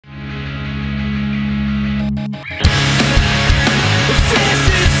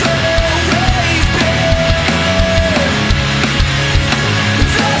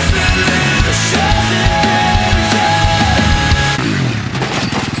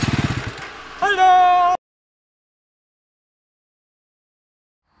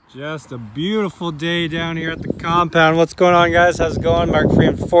Just a beautiful day down here at the compound. What's going on, guys? How's it going? Mark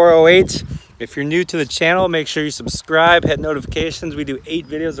Freeman 408. If you're new to the channel, make sure you subscribe, hit notifications. We do 8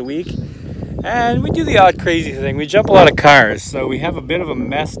 videos a week. And we do the odd crazy thing. We jump a lot of cars. So we have a bit of a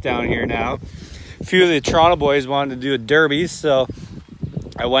mess down here now. A few of the Toronto boys wanted to do a derby. So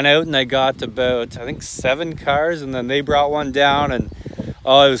I went out and I got about, I think, 7 cars. And then they brought one down and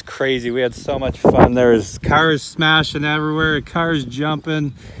oh, it was crazy. We had so much fun. There was cars smashing everywhere, cars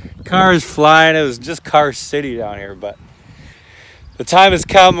jumping, cars flying. It was just car city down here. But the time has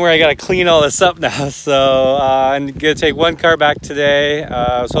come where I got to clean all this up now. So I'm going to take one car back today.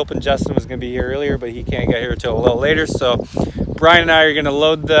 I was hoping Justin was going to be here earlier, but he can't get here until a little later. So Brian and I are going to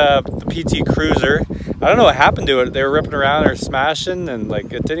load the PT Cruiser. I don't know what happened to it. They were ripping around or smashing, and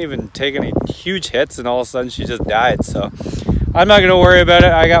like it didn't even take any huge hits, and all of a sudden she just died. So I'm not going to worry about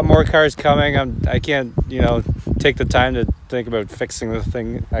it. I got more cars coming. I can't, take the time to think about fixing the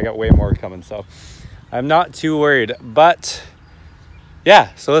thing. I got way more coming, so I'm not too worried. But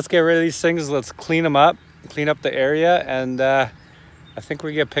yeah, so let's get rid of these things. Let's clean them up, clean up the area, and I think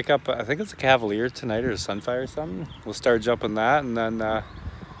we're going to pick up, I think it's a Cavalier tonight or a Sunfire or something. We'll start jumping that, and then,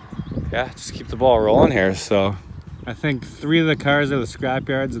 yeah, just keep the ball rolling here. So I think 3 of the cars are the scrap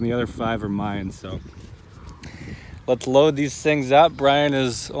yards and the other 5 are mine, so let's load these things up. Brian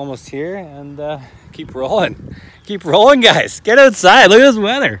is almost here, and keep rolling. Keep rolling, guys. Get outside. Look at this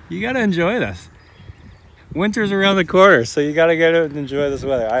weather. You got to enjoy this. Winter's around the corner, so you got to get out and enjoy this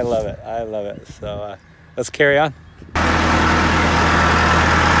weather. I love it. I love it. So let's carry on. I'm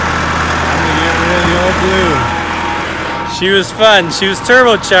going to get rid of the old blue. She was fun. She was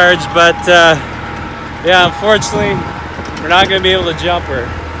turbocharged, but yeah, unfortunately, we're not going to be able to jump her.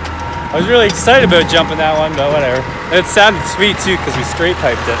 I was really excited about jumping that one, but whatever. It sounded sweet too because we straight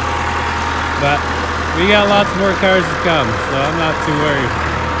piped it. But we got lots more cars to come, so I'm not too worried.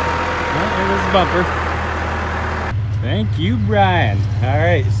 Well, here goes the bumper. Thank you, Brian. All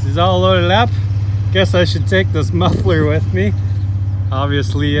right, this is all loaded up. Guess I should take this muffler with me.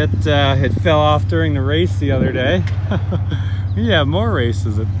 Obviously, it fell off during the race the other day. We have more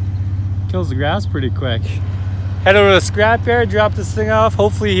races. It kills the grass pretty quick. Head over to the scrapyard, drop this thing off.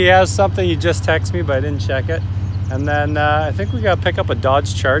 Hopefully he has something. He just texted me, but I didn't check it. And then I think we got to pick up a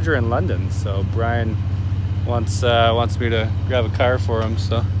Dodge Charger in London. So Brian wants me to grab a car for him.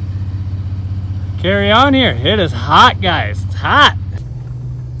 So carry on here. It is hot, guys. It's hot.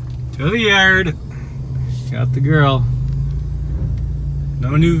 To the yard. Got the girl.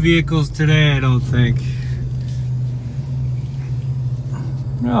 No new vehicles today, I don't think.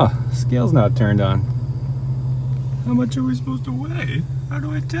 Oh, scale's not turned on. How much are we supposed to weigh? How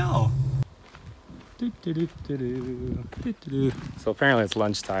do I tell? So apparently it's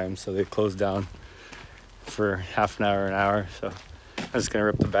lunchtime, so they closed down for half an hour, So I'm just gonna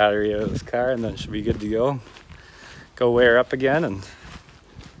rip the battery out of this car and then it should be good to go. Go weigh her up again and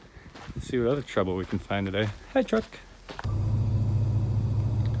see what other trouble we can find today. Hi, truck.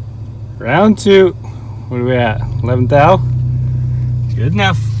 Round 2. What are we at? 11th thou? Good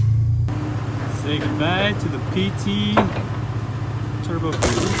enough. Say goodbye to the PT Turbo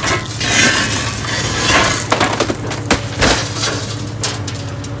Cruiser.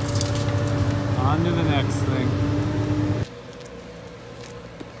 On to the next thing.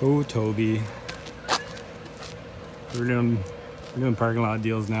 Oh, Toby. We're doing parking lot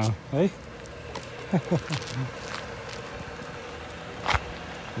deals now. Hey?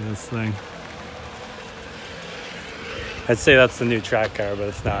 This thing. I'd say that's the new track car, but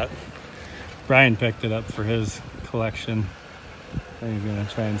it's not. Brian picked it up for his collection. I think he's gonna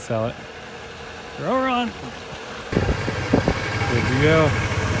try and sell it. Throw her on. Good to go.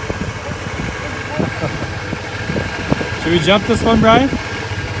 Should we jump this one, Brian?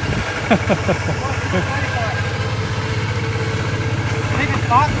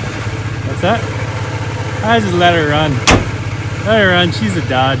 What's that? I just let her run. Let her run. She's a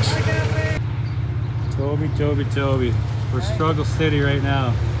Dodge. Toby. We're Struggle City right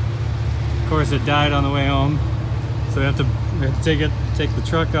now. Of course, it died on the way home, so we have to take the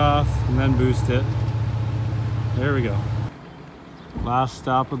truck off and then boost it. There we go. Last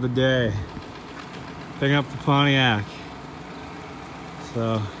stop of the day. Picking up the Pontiac.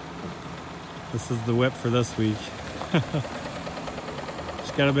 So this is the whip for this week.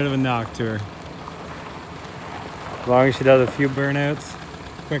 She's got a bit of a knock to her. As long as she does a few burnouts,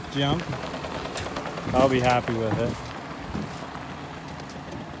 quick jump, I'll be happy with it.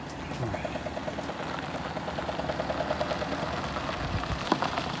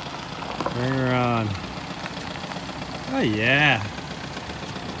 Bring her on. Oh yeah,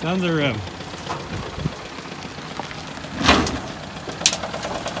 tons of room.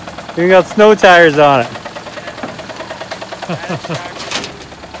 Even got snow tires on it.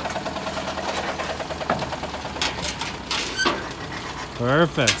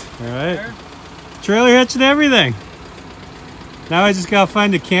 Perfect. All right. Trailer hitch and everything. Now I just gotta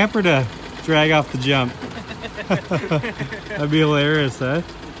find a camper to drag off the jump. That'd be hilarious, eh?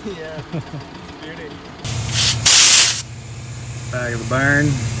 Yeah. Back of the barn.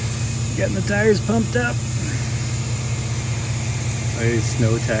 Getting the tires pumped up. These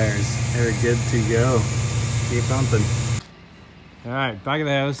snow tires. They're good to go. Keep pumping. Alright, back of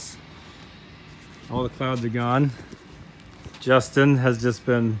the house. All the clouds are gone. Justin has just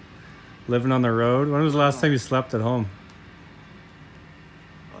been living on the road. When was the last time you slept at home?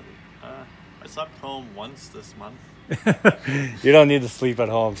 I slept home once this month. You don't need to sleep at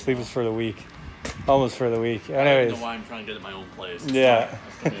home. Sleep is for the week. Almost for the week. Anyways. I don't know why I'm trying to get at my own place. Yeah.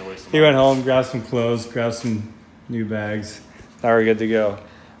 He went home, grabbed some clothes, grabbed some new bags. Now we're good to go.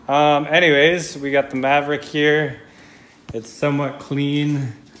 Anyways, we got the Maverick here. It's somewhat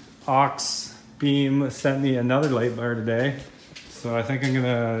clean. Ox Beam sent me another light bar today. So I think I'm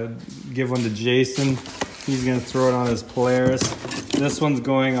gonna give one to Jason. He's gonna throw it on his Polaris. This one's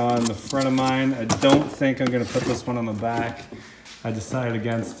going on the front of mine. I don't think I'm gonna put this one on the back. I decided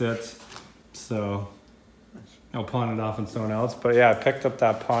against it. So I'll pawn it off on someone else. But yeah, I picked up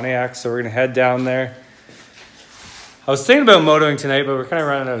that Pontiac, so we're gonna head down there. I was thinking about motoing tonight, but we're kind of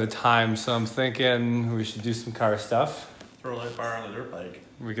running out of time, so I'm thinking we should do some car stuff. Throw a light bar on the dirt bike.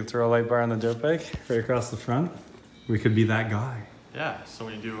 We could throw a light bar on the dirt bike right across the front. We could be that guy. Yeah, so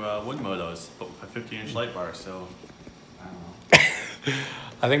we do wood motos, but with a 50-inch light bar, so I don't know.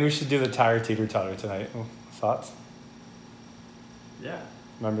 I think we should do the tire teeter-totter tonight. Oh, thoughts? Yeah.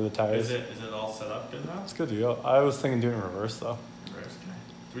 Remember the tires? Is it all set up good now? It's good to go. I was thinking doing reverse though. Reverse, okay.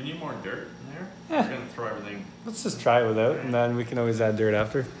 Do we need more dirt in there? Yeah. We're gonna throw everything. Let's just try it without, and then we can always add dirt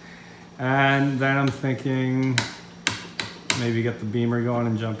after. And then I'm thinking maybe get the Beamer going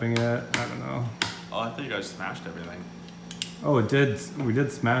and jumping it. I don't know. Oh, I thought you guys smashed everything. Oh, it did. We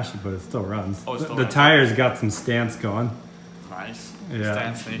did smash it, but it still runs. Oh, it still the runs. tires got some stance going. Nice. Yeah.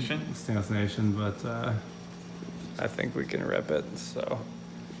 Stance Nation. Stance Nation, but I think we can rip it. So,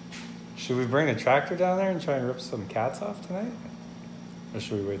 should we bring a tractor down there and try and rip some cats off tonight, or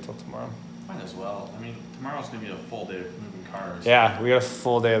should we wait till tomorrow? Might as well. I mean, tomorrow's gonna be a full day of moving cars. Yeah, we got a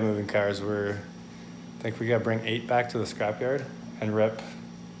full day of moving cars. I think we gotta bring 8 back to the scrapyard and rip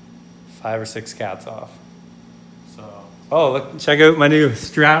 5 or 6 cats off. So. Oh, look! Check out my new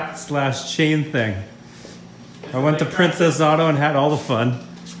strap/chain thing. I went to Princess Auto and had all the fun.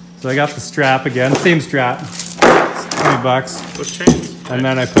 So I got the strap again, same strap. It's $20. Those chains. And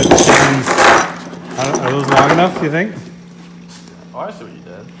then I put chains. Are those long enough? You think? Oh, I see what you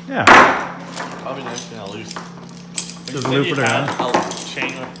did. Yeah. Probably nice to loose. Just loop it around. A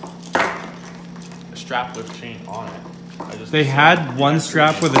chain with a strap with chain on it. They had one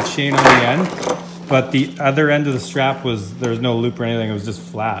strap with a chain on the end, but the other end of the strap there was no loop or anything. It was just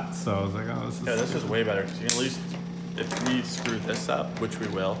flat. So I was like, oh, this is way better because you can at least, if we screw this up, which we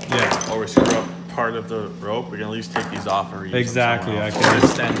will, yeah, or we screw up part of the rope, we can at least take these off and reuse exactly. them I somewhere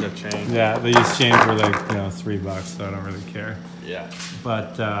else. can Or extend the chain. Yeah, these chains were like $3, so I don't really care. Yeah.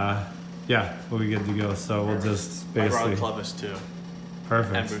 But yeah, we'll be good to go. So we'll just basically. I brought Clovis too.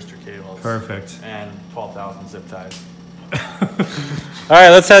 Perfect. And booster cables. Perfect. And 12,000 zip ties. All right,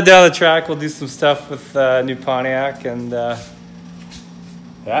 let's head down the track. We'll do some stuff with new Pontiac and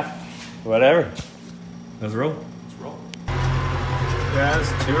yeah, whatever. Let's roll. Let's roll.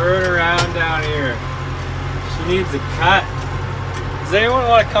 Just touring around down here. She needs a cut. Does anyone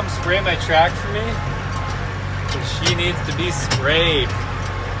want to come spray my track for me? Because she needs to be sprayed.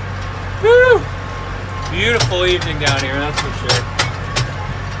 Woo! Beautiful evening down here, that's for sure.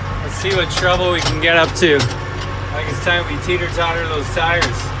 Let's see what trouble we can get up to. I think it's time we teeter-totter those tires.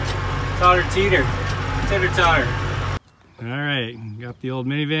 Totter-teeter. Teeter-totter. All right, got the old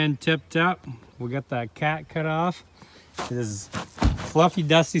minivan tipped up. We got that cat cut off. It is fluffy,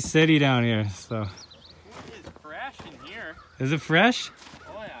 dusty city down here, so. It's fresh in here. Is it fresh?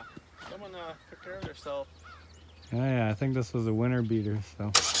 Oh yeah, someone took care of themselves. Oh yeah, I think this was a winter beater,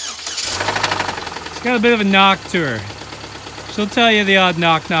 so. She's got a bit of a knock to her. She'll tell you the odd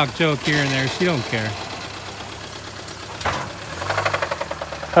knock-knock joke here and there. She don't care.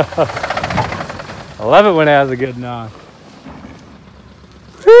 I love it when it has a good knock.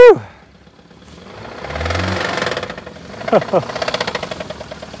 Whew!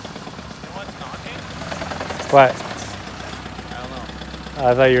 What? I don't know.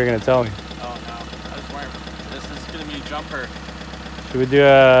 I thought you were going to tell me. Oh no, I was wondering. This is gonna be a jumper. Should we do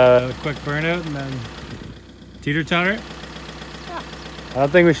a quick burnout and then teeter-totter it? Yeah. I don't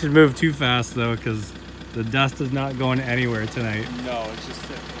think we should move too fast though, because the dust is not going anywhere tonight. No, it's just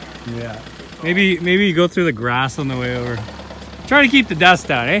sitting there. Yeah. Maybe you go through the grass on the way over. Try to keep the dust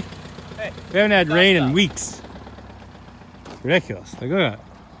down, eh? Hey, we haven't had rain in weeks. It's ridiculous. Like, look at that.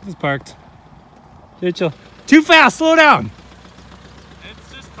 It's parked. Rachel, too fast. Slow down.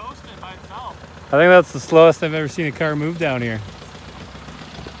 It's just coasting by itself. I think that's the slowest I've ever seen a car move down here.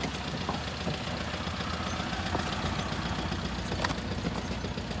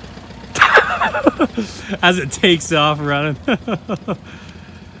 As it takes off running. We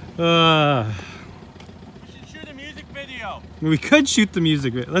should shoot a music video. We could shoot the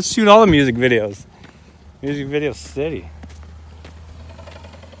music video. Let's shoot all the music videos. Music video city.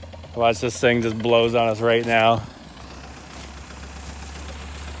 Watch, this thing just blows on us right now. I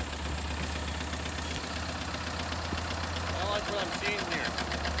don't like what I'm seeing here.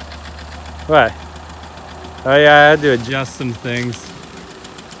 What? Oh yeah, I had to adjust some things.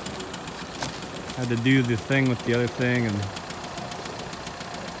 Had to do the thing with the other thing, and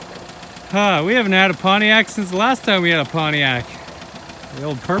we haven't had a Pontiac since the last time we had a Pontiac. The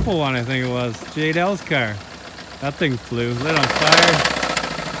old purple one, I think it was. JDL's car. That thing flew, lit on fire.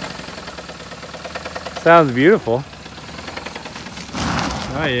 Sounds beautiful.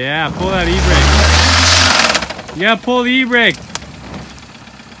 Oh yeah, pull that e-brake. Yeah, pull the e-brake.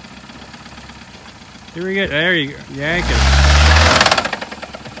 Here we go. There you go. Yank it.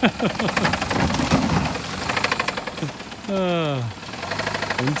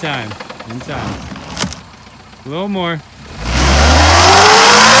 In time. In time. A little more.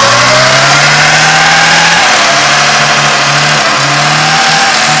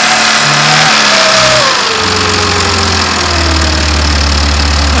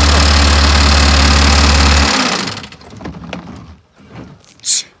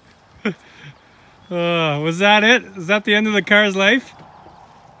 Was that it? Is that the end of the car's life?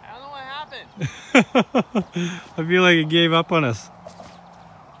 I don't know what happened. I feel like it gave up on us.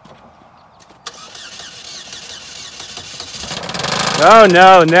 Oh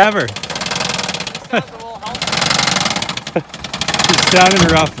no, never. It's sounding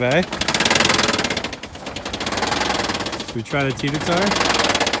rough, eh? Should we try the teeter-totter?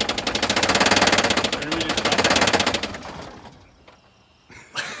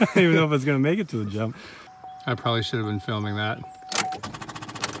 I don't even know if it's gonna make it to the jump. I probably should have been filming that.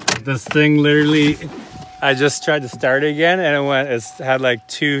 This thing literally, I just tried to start it again and it went, it had like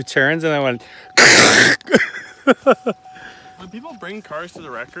 2 turns and I went. When people bring cars to the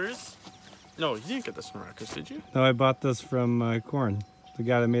wreckers, no, you didn't get this from wreckers, did you? No, I bought this from Corn, the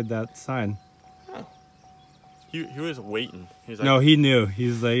guy that made that sign. Oh. He was waiting. He was like, no, he knew.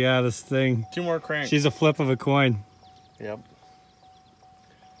 He's like, yeah, this thing. 2 more cranks. She's a flip of a coin. Yep.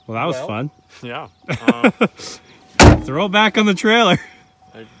 Well, that was fun. Yeah. Throw it back on the trailer.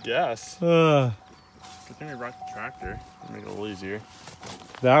 I guess. Good thing we brought the tractor. Make it a little easier.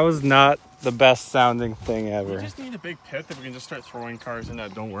 That was not the best sounding thing ever. We just need a big pit that we can just start throwing cars in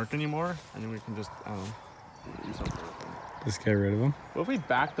that don't work anymore, and then we can just, I don't know, do something with them. Just get rid of them. What if we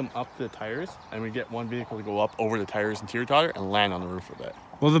back them up to the tires, and we get one vehicle to go up over the tires and teeter-totter and land on the roof of it?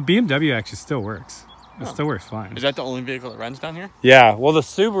 Well, the BMW actually still works. It still works fine. Is that the only vehicle that runs down here? Yeah, well the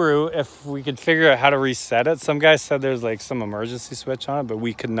Subaru, if we could figure out how to reset it, some guy said there's like some emergency switch on it, but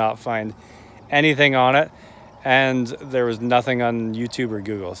we could not find anything on it, and there was nothing on YouTube or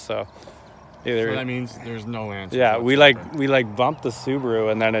Google, so either... So that means there's no answer. Yeah, we bumped the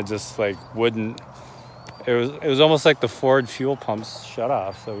Subaru and then it just like wouldn't... It was almost like the Ford fuel pumps shut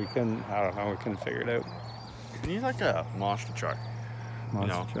off, so we couldn't, I don't know, we couldn't figure it out. We need like a monster truck.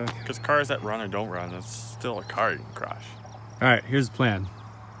 Because cars that run or don't run, it's still a car you can crash. All right, here's the plan.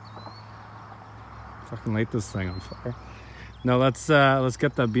 Fucking light this thing on fire. No, let's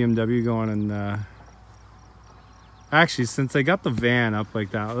get that BMW going and actually, since I got the van up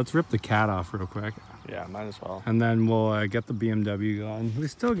like that, let's rip the cat off real quick. Yeah, might as well. And then we'll get the BMW going. We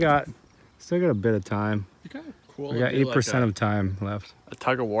still got a bit of time. Cool. We got 8% of time left. A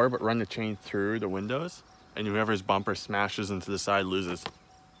tug of war, but run the chain through the windows. And whoever's bumper smashes into the side loses.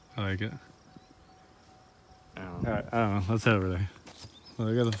 I like it. All right, I don't know. Let's head over there.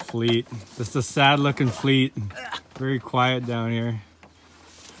 Look at the fleet. Just a sad looking fleet. Very quiet down here.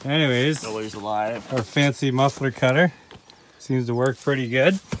 Anyways, nobody's alive. Our fancy muffler cutter seems to work pretty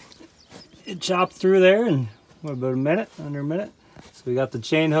good. It chopped through there in what, about a minute, under a minute. So we got the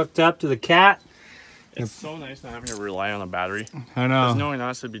chain hooked up to the cat. It's so nice not having to rely on a battery. I know. Because knowing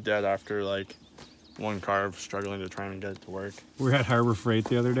us would be dead after like one car struggling to try and get it to work. We were at Harbor Freight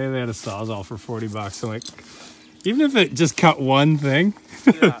the other day. They had a Sawzall for 40 bucks. So like, even if it just cut one thing,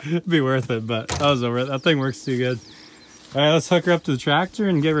 it'd be worth it. But that was over it. That thing works too good. All right, let's hook her up to the tractor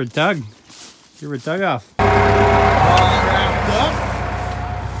and give her a tug. Give her a tug off. All wrapped up.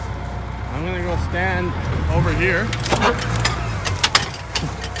 I'm gonna go stand over here.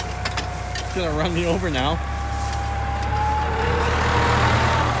 It's gonna run me over now.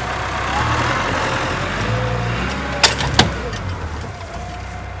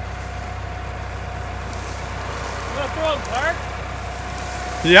 You wanna throw it park?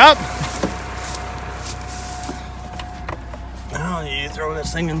 Yep. Now you throw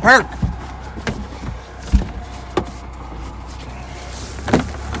this thing in park.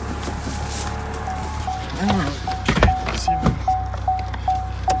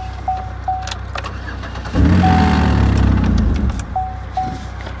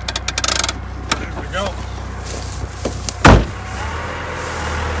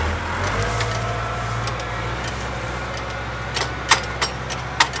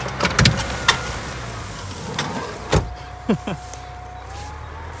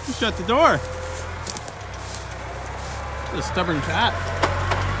 You shut the door. What a stubborn cat.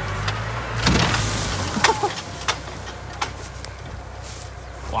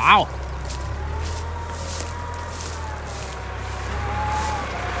 Wow.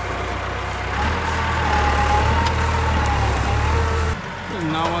 Does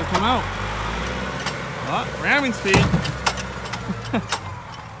not want to come out. Oh, ramming speed.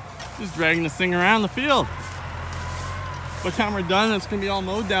 Just dragging this thing around the field. By the time we're done, it's gonna be all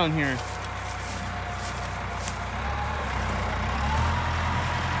mowed down here.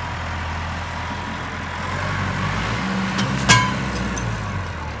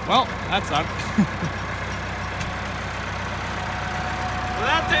 Well, that sucked. Well,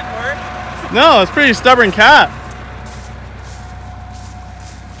 that didn't work. No, it's a pretty stubborn cat.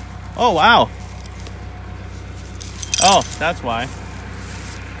 Oh, wow. Oh, that's why.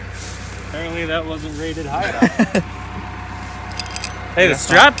 Apparently that wasn't rated high enough. Hey, the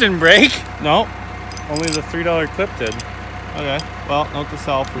strap didn't break. Nope. Only the $3 clip did. Okay. Well, note to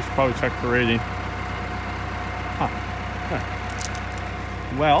self, we should probably check the rating. Huh.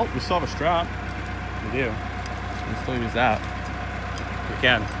 Well, we still have a strap. We do. We can still use that. We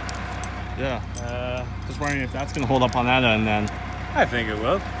can. Yeah. Just wondering if that's going to hold up on that end then. I think it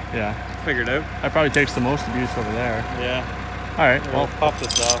will. Yeah. Figured out. That probably takes the most abuse over there. Yeah. All right. We'll Well, pop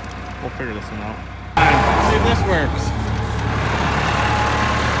this off. we'll figure this one out. See if this works.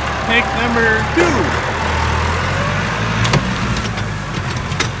 Take number 2.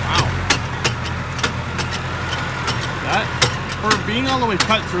 Wow. That, for being all the way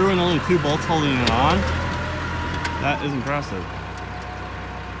cut through and only 2 bolts holding it on, that is impressive.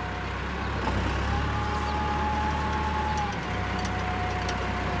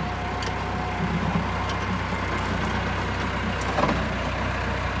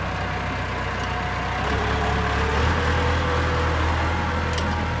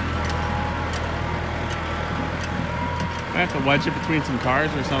 I have to wedge it between some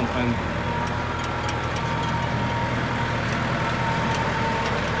cars or something.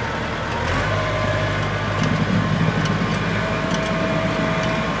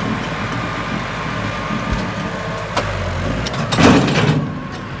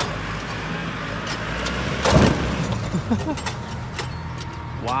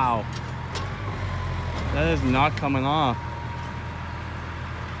 Wow. That is not coming off.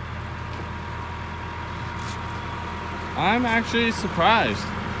 I'm actually surprised.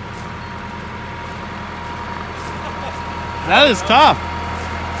 That is tough.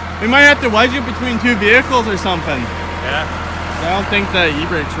 We might have to wedge it between 2 vehicles or something. Yeah. I don't think the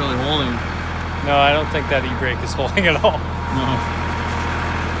e-brake's really holding. No, I don't think that e-brake is holding at all. No.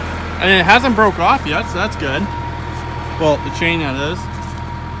 And it hasn't broke off yet, so that's good. Well, the chain that is.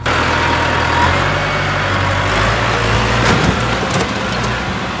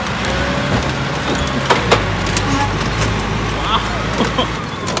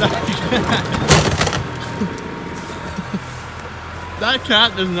 That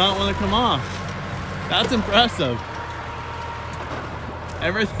cat does not want to come off. That's impressive.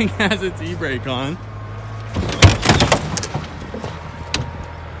 Everything has its e-brake on.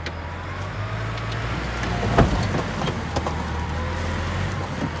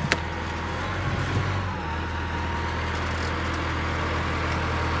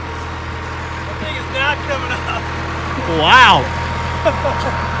 That thing is not coming up. Wow.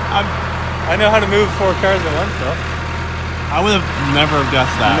 I know how to move 4 cars at once though. I would have never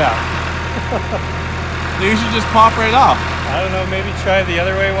guessed that. No. You should just pop right off. I don't know, maybe try the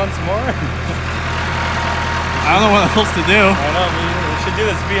other way once more. I don't know what else to do. I don't know, we should do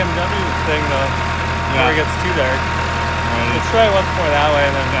this BMW thing though, before it gets too dark. Alrighty. Let's try once more that way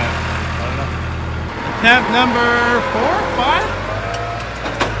and then, I don't know. Attempt number 4, 5?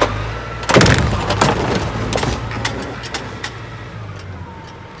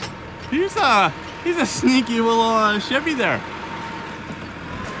 He's a sneaky little Chevy there.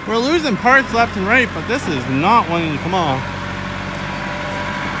 We're losing parts left and right, but this is not wanting to come off.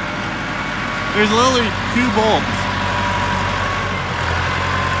 There's literally 2 bolts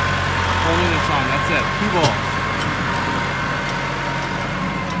holding this on. That's it. 2 bolts.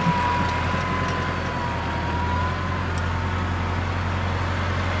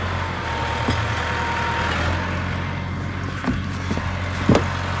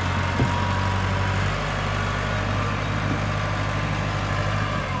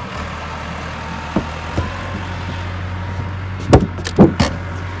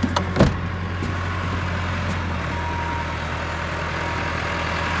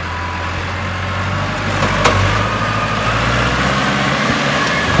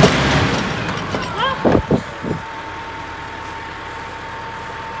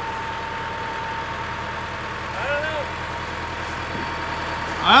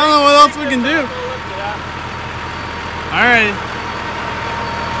 I don't know what else we can do. Alright.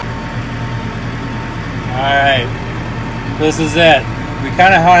 Alright. This is it. We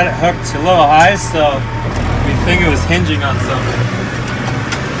kind of had it hooked a little high, so we think it was hinging on something.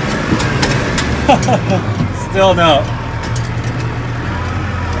 Still no.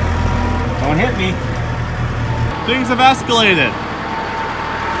 Don't hit me. Things have escalated.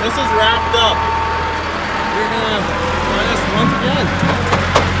 This is wrapped up. We're gonna try this once again.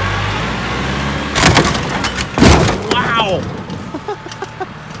 Wow!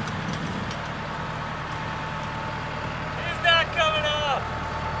 He's not coming off!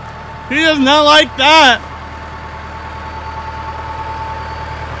 He does not like that!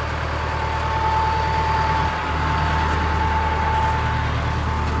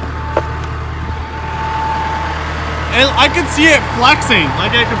 I could see it flexing,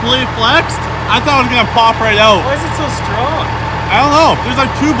 like it completely flexed. I thought it was gonna pop right out. Why is it so strong? I don't know. There's like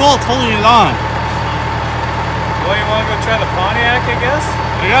 2 bolts holding it on. Well, you want to go try the Pontiac, I guess?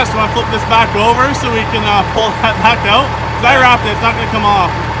 I guess. You want to flip this back over so we can pull that back out? Because I wrapped it. It's not gonna come off.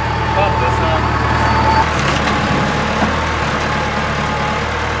 Pop this on.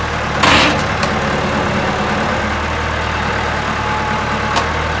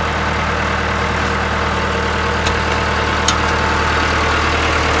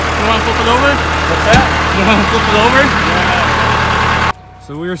 Flip it over? What's that? You want to flip it over? Yeah.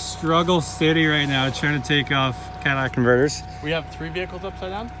 So we're struggle city right now trying to take off Cadillac converters. We have 3 vehicles upside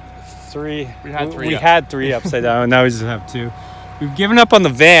down? 3. We had 3. We had 3 upside down, and now we just have 2. We've given up on the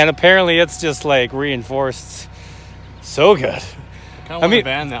van. Apparently it's just like reinforced so good. I mean, a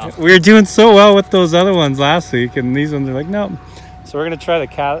van now. We were doing so well with those other ones last week, and these ones are like, nope. So we're gonna try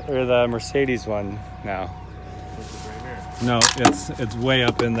the Mercedes one now. No, it's way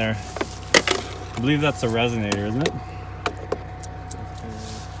up in there. I believe that's a resonator, isn't it?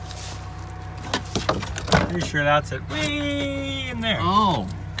 Pretty sure that's it. Way in there. Oh,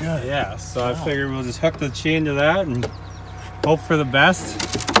 good. Yeah, so I figured we'll just hook the chain to that and hope for the best.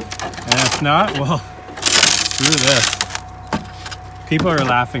 And if not, well, screw this. People are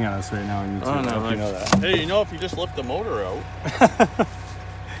laughing at us right now on YouTube. Oh, no, I hope you know that. Hey, you know if you just lift the motor out.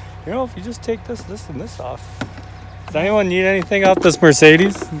 You know, if you just take this and this off. Does anyone need anything off this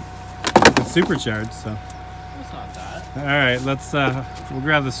Mercedes? It's supercharged, so. It's not that. All right, let's we'll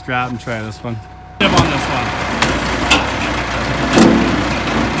grab the strap and try this one. Tip on this one.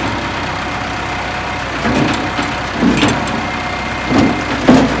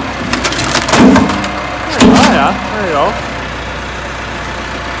 Oh yeah, there you go.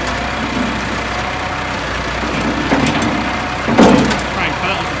 Try and cut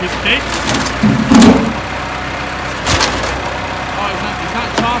it like a piece of cake. He's not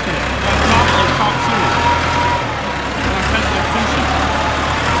chopping it. He's not chopping like chop suey. He's not cutting like sushi.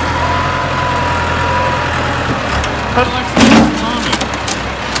 Cut it like salami.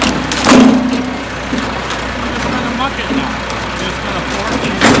 You're just trying to muck it now. You're just going to fork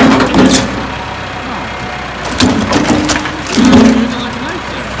and you're mucking it. No. You're using it like a knife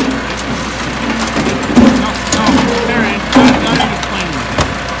there. No, Terry. Now you're just playing with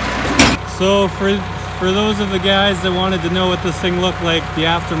it. So for those of the guys that wanted to know what this thing looked like, the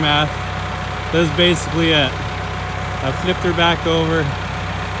aftermath, that's basically it. I flipped her back over.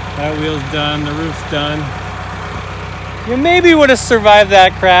 That wheel's done, the roof's done. You maybe would have survived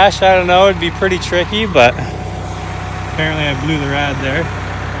that crash. I don't know, it'd be pretty tricky, but apparently I blew the rad there.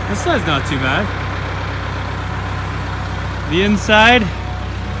 This side's not too bad. The inside,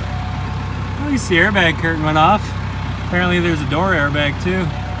 oh, you see airbag curtain went off. Apparently there's a door airbag too.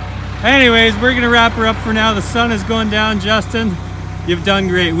 Anyways, we're gonna wrap her up for now. The sun is going down. Justin, you've done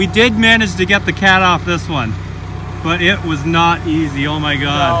great. We did manage to get the cat off this one, but it was not easy. Oh my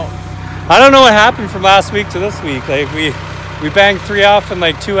God. No. I don't know what happened from last week to this week. Like we banged 3 off in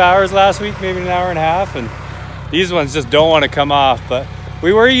like 2 hours last week, maybe an hour and a half, and these ones just don't want to come off. But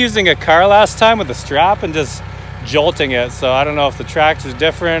we were using a car last time with a strap and just jolting it. So I don't know if the tractor's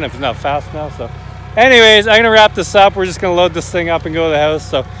different, if it's not fast enough. So anyways, I'm gonna wrap this up. We're just gonna load this thing up and go to the house.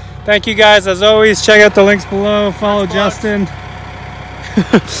 So thank you guys, as always. Check out the links below. Follow Justin.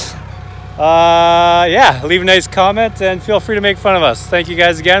 Yeah, leave a nice comment and feel free to make fun of us. Thank you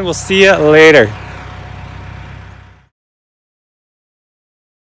guys again. We'll see you later.